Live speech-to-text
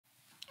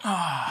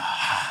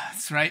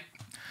That's right.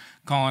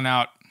 Calling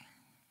out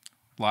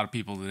a lot of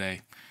people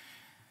today.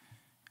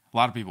 A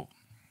lot of people.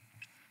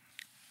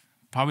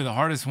 Probably the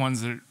hardest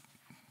ones that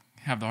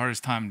have the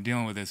hardest time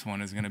dealing with this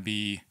one is going to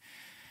be,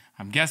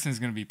 I'm guessing it's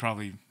going to be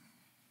probably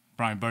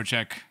Brian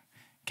Burchek,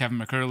 Kevin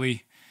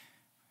McCurley,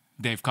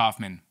 Dave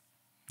Kaufman.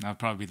 That'll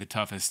probably be the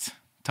toughest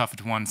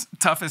ones.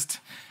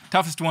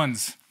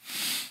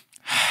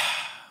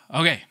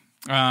 Okay.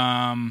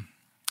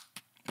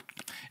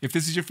 If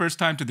this is your first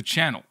time to the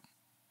channel,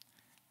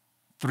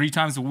 3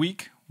 times a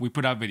week we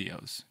put out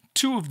videos.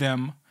 2 of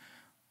them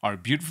are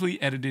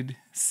beautifully edited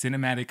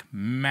cinematic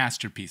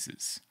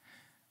masterpieces.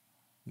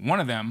 One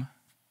of them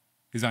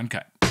is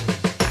uncut.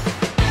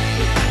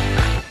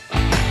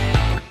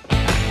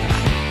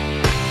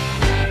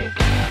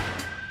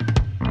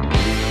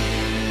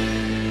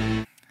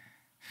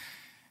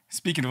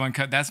 Speaking of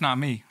uncut, that's not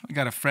me. I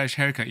got a fresh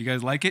haircut. You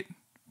guys like it?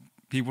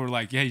 People were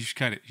like, yeah, you should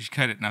cut it. You should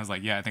cut it. And I was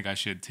like, yeah, I think I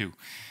should too.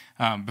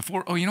 You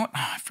know what?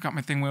 I forgot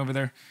my thing way over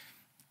there.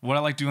 What I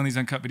like to do on these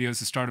uncut videos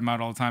to start them out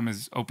all the time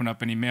is open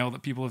up an email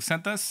that people have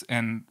sent us.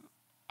 And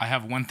I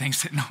have one thing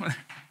sitting over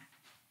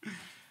there.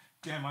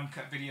 Damn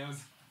uncut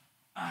videos.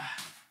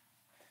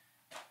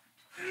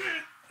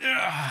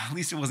 At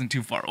least it wasn't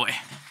too far away.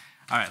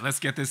 All right, let's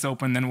get this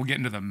open. Then we'll get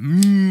into the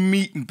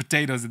meat and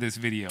potatoes of this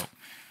video.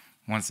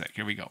 One sec.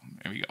 Here we go.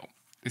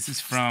 This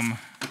is from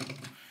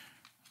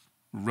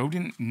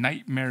Rodent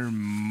Nightmare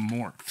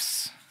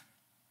Morphs.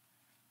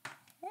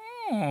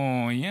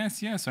 Oh,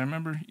 yes. I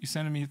remember you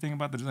sending me a thing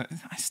about the design.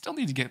 I still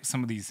need to get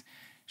some of these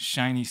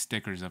shiny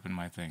stickers up in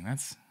my thing.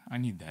 I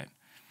need that.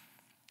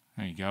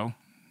 There you go.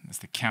 That's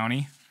the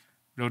county.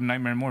 Rodent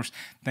Nightmare Morphs.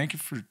 Thank you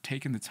for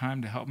taking the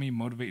time to help me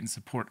motivate and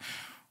support.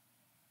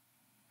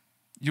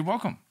 You're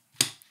welcome.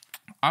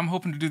 I'm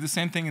hoping to do the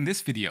same thing in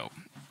this video.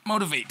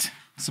 Motivate.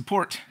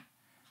 Support.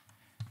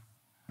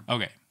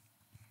 Okay.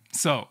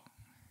 So,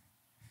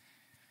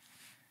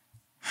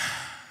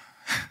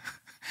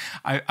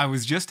 I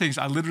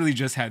literally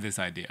just had this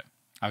idea.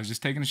 I was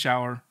just taking a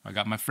shower. I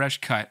got my fresh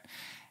cut.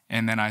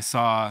 And then I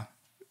saw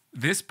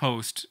this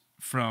post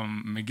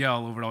from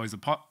Miguel over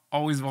at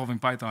Always Evolving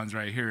Pythons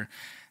right here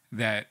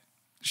that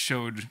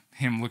showed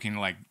him looking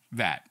like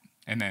that.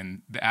 And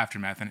then the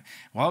aftermath. And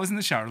while I was in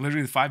the shower,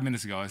 literally 5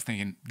 minutes ago, I was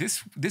thinking,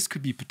 this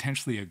could be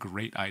potentially a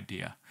great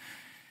idea.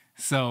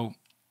 So,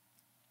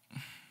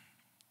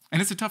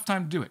 and it's a tough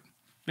time to do it.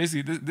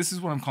 Basically, this is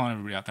what I'm calling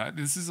everybody out there.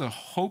 This is a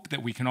hope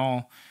that we can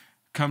all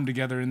come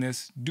together in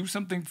this, do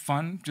something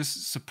fun,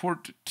 just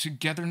support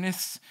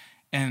togetherness,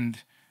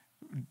 and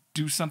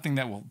do something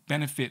that will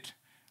benefit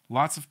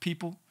lots of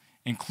people,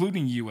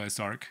 including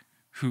USARC,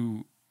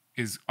 who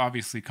is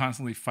obviously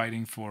constantly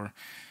fighting for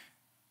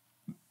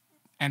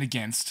and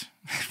against.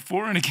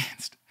 For and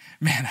against.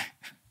 Man,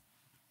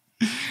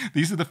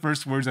 these are the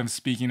first words I'm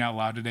speaking out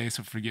loud today,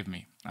 so forgive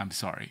me. I'm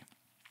sorry.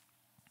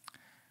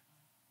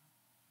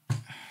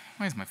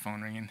 Why is my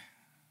phone ringing?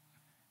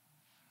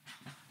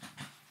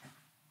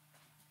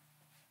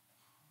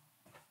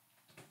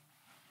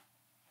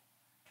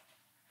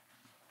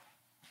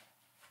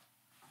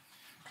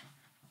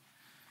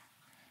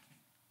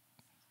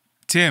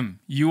 Tim,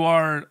 you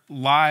are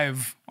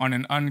live on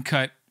an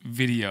uncut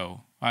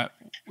video.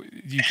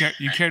 Do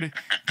you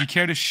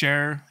care to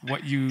share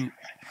what you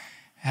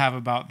have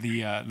about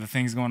the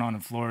things going on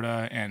in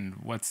Florida and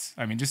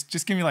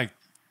just give me like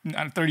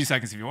 30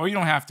 seconds if you, or you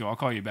don't have to. I'll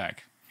call you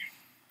back.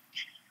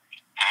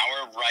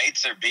 Our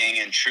rights are being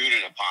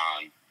intruded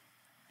upon,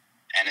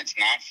 and it's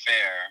not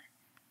fair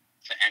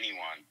to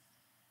anyone.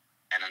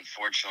 And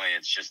unfortunately,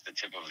 it's just the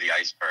tip of the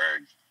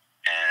iceberg.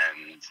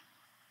 And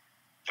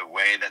the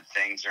way that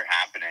things are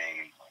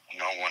happening,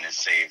 no one is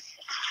safe.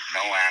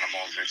 No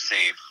animals are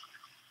safe.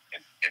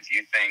 If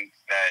you think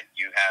that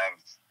you have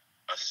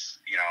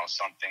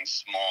something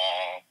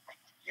small,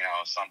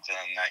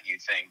 something that you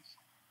think,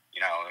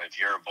 if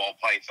you're a ball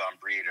python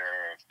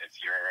breeder, if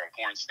you're a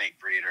corn snake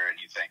breeder, and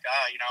you think,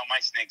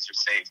 my snakes are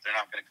safe, they're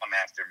not going to come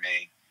after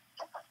me.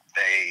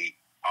 They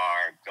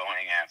are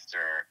going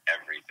after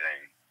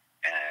everything,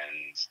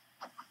 and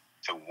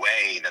the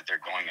way that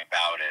they're going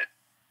about it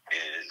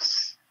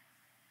is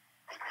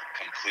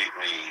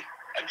completely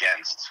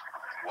against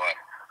what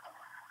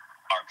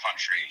our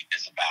country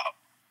is about.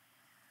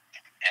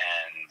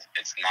 And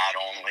it's not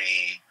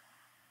only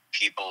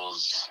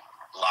people's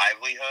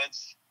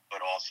livelihoods, but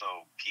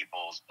also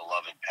people's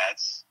beloved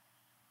pets.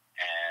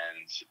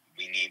 And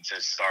we need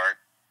to start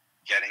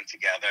getting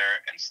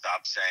together and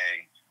stop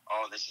saying,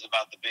 oh, this is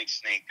about the big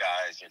snake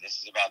guys, or this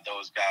is about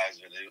those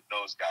guys, or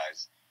those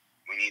guys.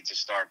 We need to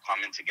start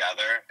coming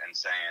together and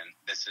saying,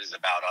 this is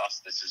about us,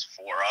 this is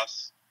for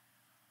us,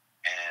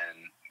 and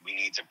we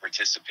need to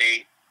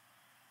participate.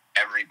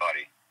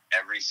 Everybody,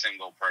 every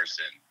single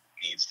person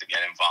needs to get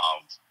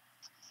involved,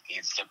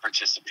 needs to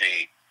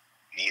participate,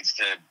 needs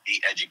to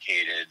be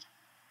educated,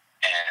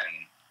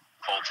 and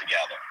pull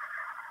together.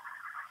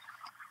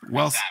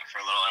 Well, that for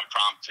a little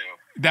impromptu.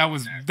 That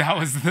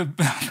was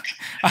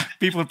the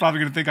people are probably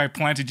going to think I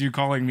planted you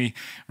calling me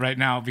right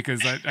now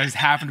because I just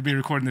happened to be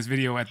recording this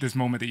video at this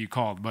moment that you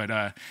called.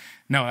 But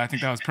no, I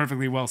think that was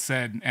perfectly well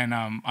said. And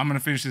I'm going to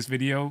finish this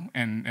video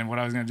and what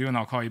I was going to do, and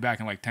I'll call you back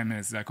in like 10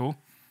 minutes. Is that cool?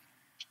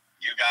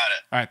 You got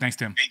it. All right, thanks,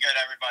 Tim. Be good,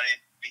 everybody.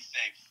 Be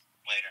safe.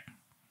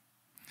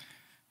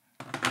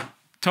 Later.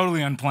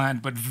 Totally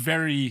unplanned, but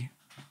very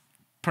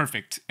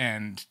perfect.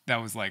 And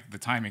that was like the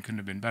timing couldn't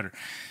have been better.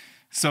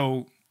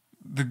 So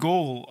the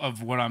goal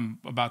of what I'm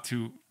about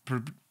to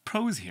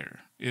propose here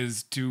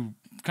is to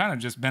kind of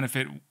just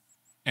benefit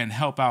and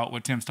help out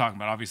what Tim's talking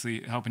about.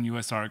 Obviously, helping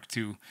USARK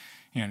to,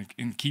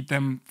 and keep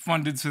them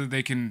funded so that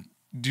they can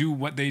do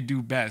what they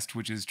do best,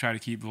 which is try to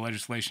keep the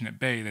legislation at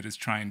bay that is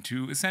trying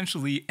to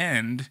essentially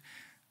end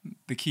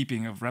the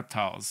keeping of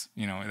reptiles.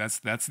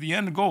 That's the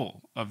end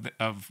goal of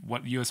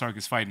what USARK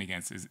is fighting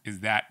against is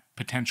that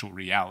potential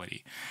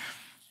reality.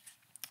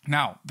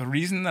 Now, the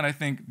reason that I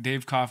think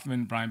Dave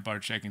Kaufman, Brian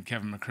Barczyk, and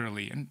Kevin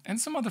McCurley, and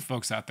some other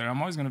folks out there, I'm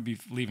always going to be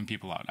leaving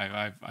people out.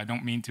 I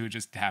don't mean to, it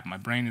just happen. My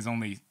brain is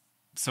only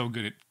so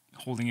good at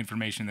holding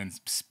information and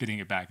spitting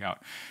it back out.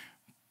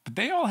 But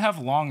they all have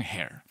long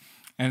hair.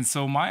 And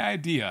so my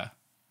idea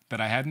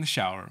that I had in the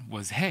shower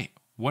was, hey,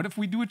 what if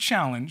we do a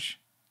challenge?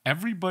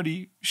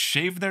 Everybody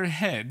shave their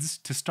heads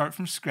to start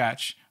from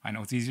scratch. I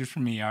know it's easier for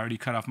me. I already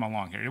cut off my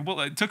long hair. Well,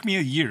 it took me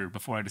a year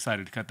before I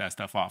decided to cut that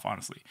stuff off,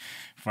 honestly,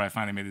 before I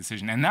finally made the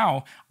decision. And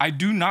now I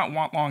do not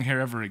want long hair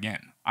ever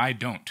again. I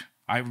don't.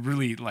 I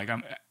really,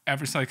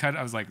 ever since I cut it,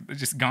 I was like, it's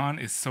just gone.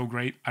 It's so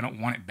great. I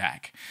don't want it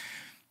back.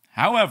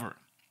 However,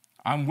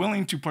 I'm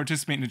willing to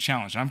participate in the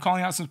challenge. I'm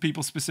calling out some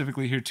people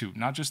specifically here too,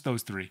 not just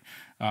those three.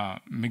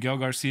 Miguel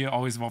Garcia,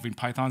 Always Evolving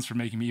Pythons, for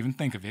making me even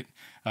think of it.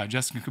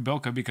 Justin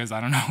Kubelka, because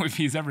I don't know if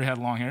he's ever had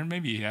long hair.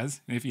 Maybe he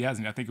has. And if he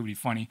hasn't, I think it would be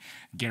funny.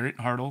 Garrett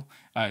Hartle.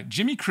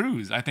 Jimmy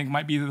Cruz, I think,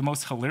 might be the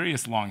most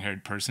hilarious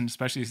long-haired person,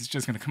 especially if it's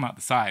just going to come out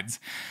the sides.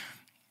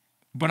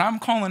 But I'm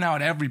calling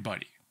out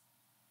everybody,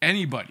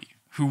 anybody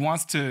who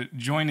wants to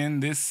join in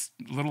this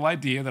little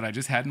idea that I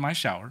just had in my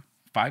shower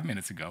 5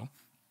 minutes ago,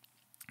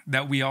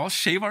 that we all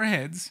shave our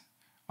heads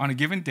on a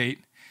given date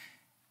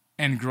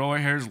and grow our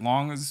hair as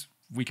long as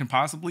we can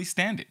possibly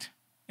stand it.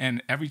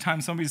 And every time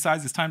somebody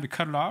decides it's time to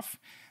cut it off,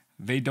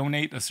 they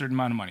donate a certain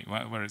amount of money,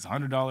 whether it's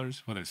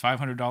 $100, whether it's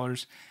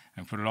 $500,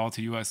 and put it all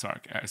to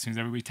USARK as soon as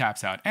everybody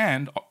taps out.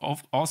 And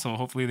also,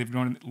 hopefully, they've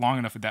grown long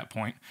enough at that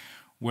point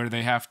where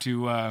they have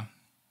to, or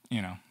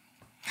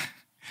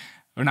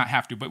not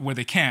have to, but where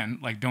they can,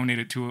 donate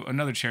it to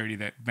another charity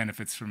that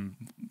benefits from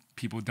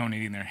people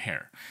donating their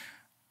hair.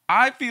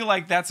 I feel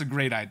like that's a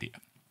great idea.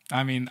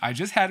 I mean, I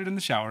just had it in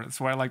the shower.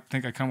 That's why I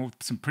think I come up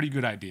with some pretty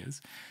good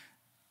ideas.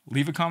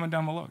 Leave a comment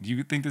down below. Do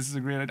you think this is a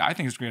great idea? I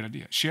think it's a great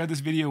idea. Share this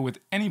video with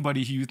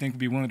anybody who you think would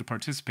be willing to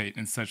participate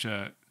in such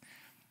a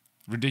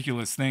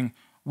ridiculous thing,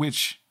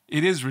 which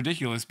it is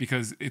ridiculous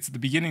because it's the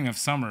beginning of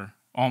summer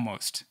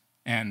almost.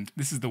 And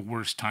this is the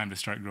worst time to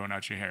start growing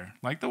out your hair.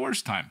 Like the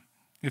worst time.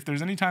 If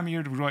there's any time of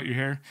year to grow out your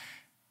hair,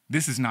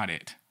 this is not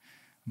it.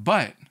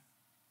 But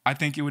I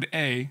think it would,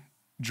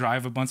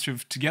 drive a bunch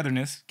of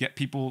togetherness, get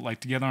people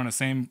together on the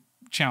same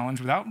challenge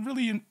without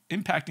really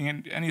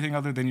impacting anything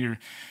other than your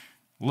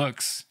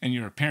looks and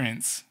your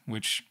appearance,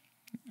 which,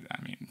 I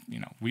mean,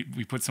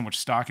 we put so much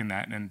stock in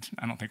that, and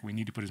I don't think we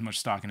need to put as much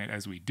stock in it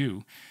as we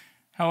do.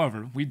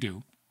 However, we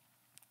do.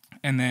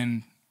 And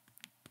then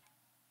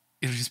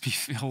it'll just be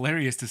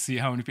hilarious to see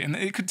how many people,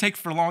 and it could take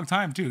for a long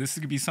time too. This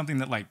could be something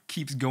that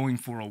keeps going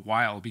for a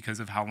while because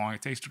of how long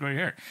it takes to grow your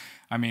hair.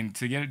 I mean,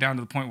 to get it down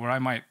to the point where I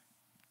might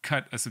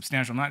cut a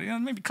substantial amount,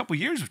 maybe a couple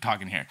years of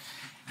talking here.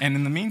 And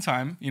in the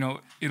meantime,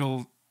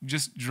 it'll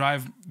just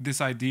drive this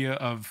idea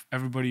of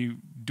everybody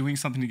doing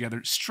something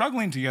together,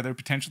 struggling together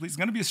potentially. It's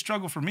going to be a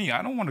struggle for me.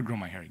 I don't want to grow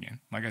my hair again.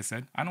 Like I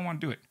said, I don't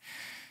want to do it.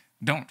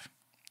 Don't.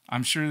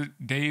 I'm sure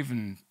Dave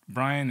and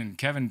Brian and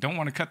Kevin don't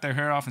want to cut their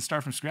hair off and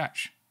start from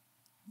scratch.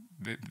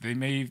 They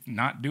may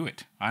not do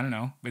it. I don't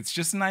know. It's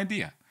just an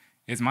idea.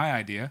 It's my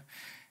idea.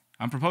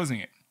 I'm proposing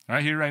it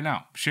right here, right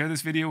now. Share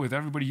this video with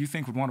everybody you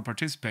think would want to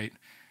participate.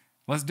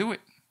 Let's do it.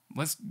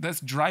 Let's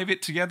drive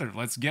it together.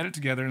 Let's get it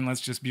together, and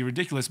let's just be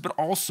ridiculous, but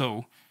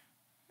also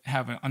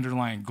have an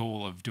underlying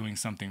goal of doing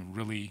something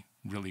really,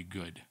 really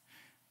good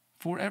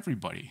for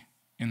everybody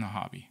in the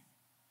hobby.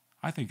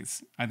 I think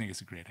it's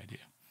a great idea.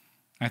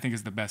 I think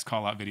it's the best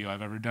call-out video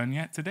I've ever done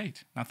yet to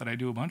date. Not that I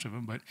do a bunch of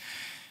them, but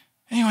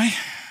anyway,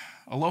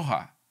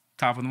 aloha.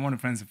 Top of the morning,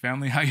 friends and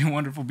family. How you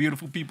wonderful,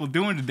 beautiful people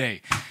doing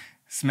today?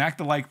 Smack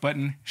the like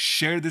button.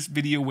 Share this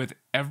video with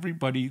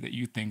everybody that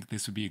you think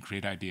this would be a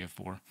great idea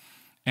for.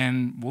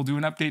 And we'll do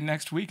an update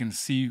next week and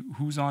see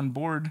who's on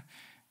board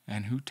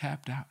and who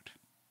tapped out.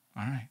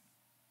 All right.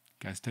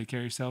 Guys, take care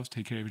of yourselves.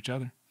 Take care of each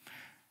other.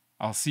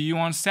 I'll see you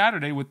on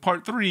Saturday with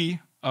part 3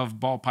 of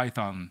Ball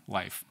Python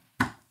Life.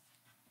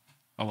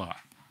 Aloha.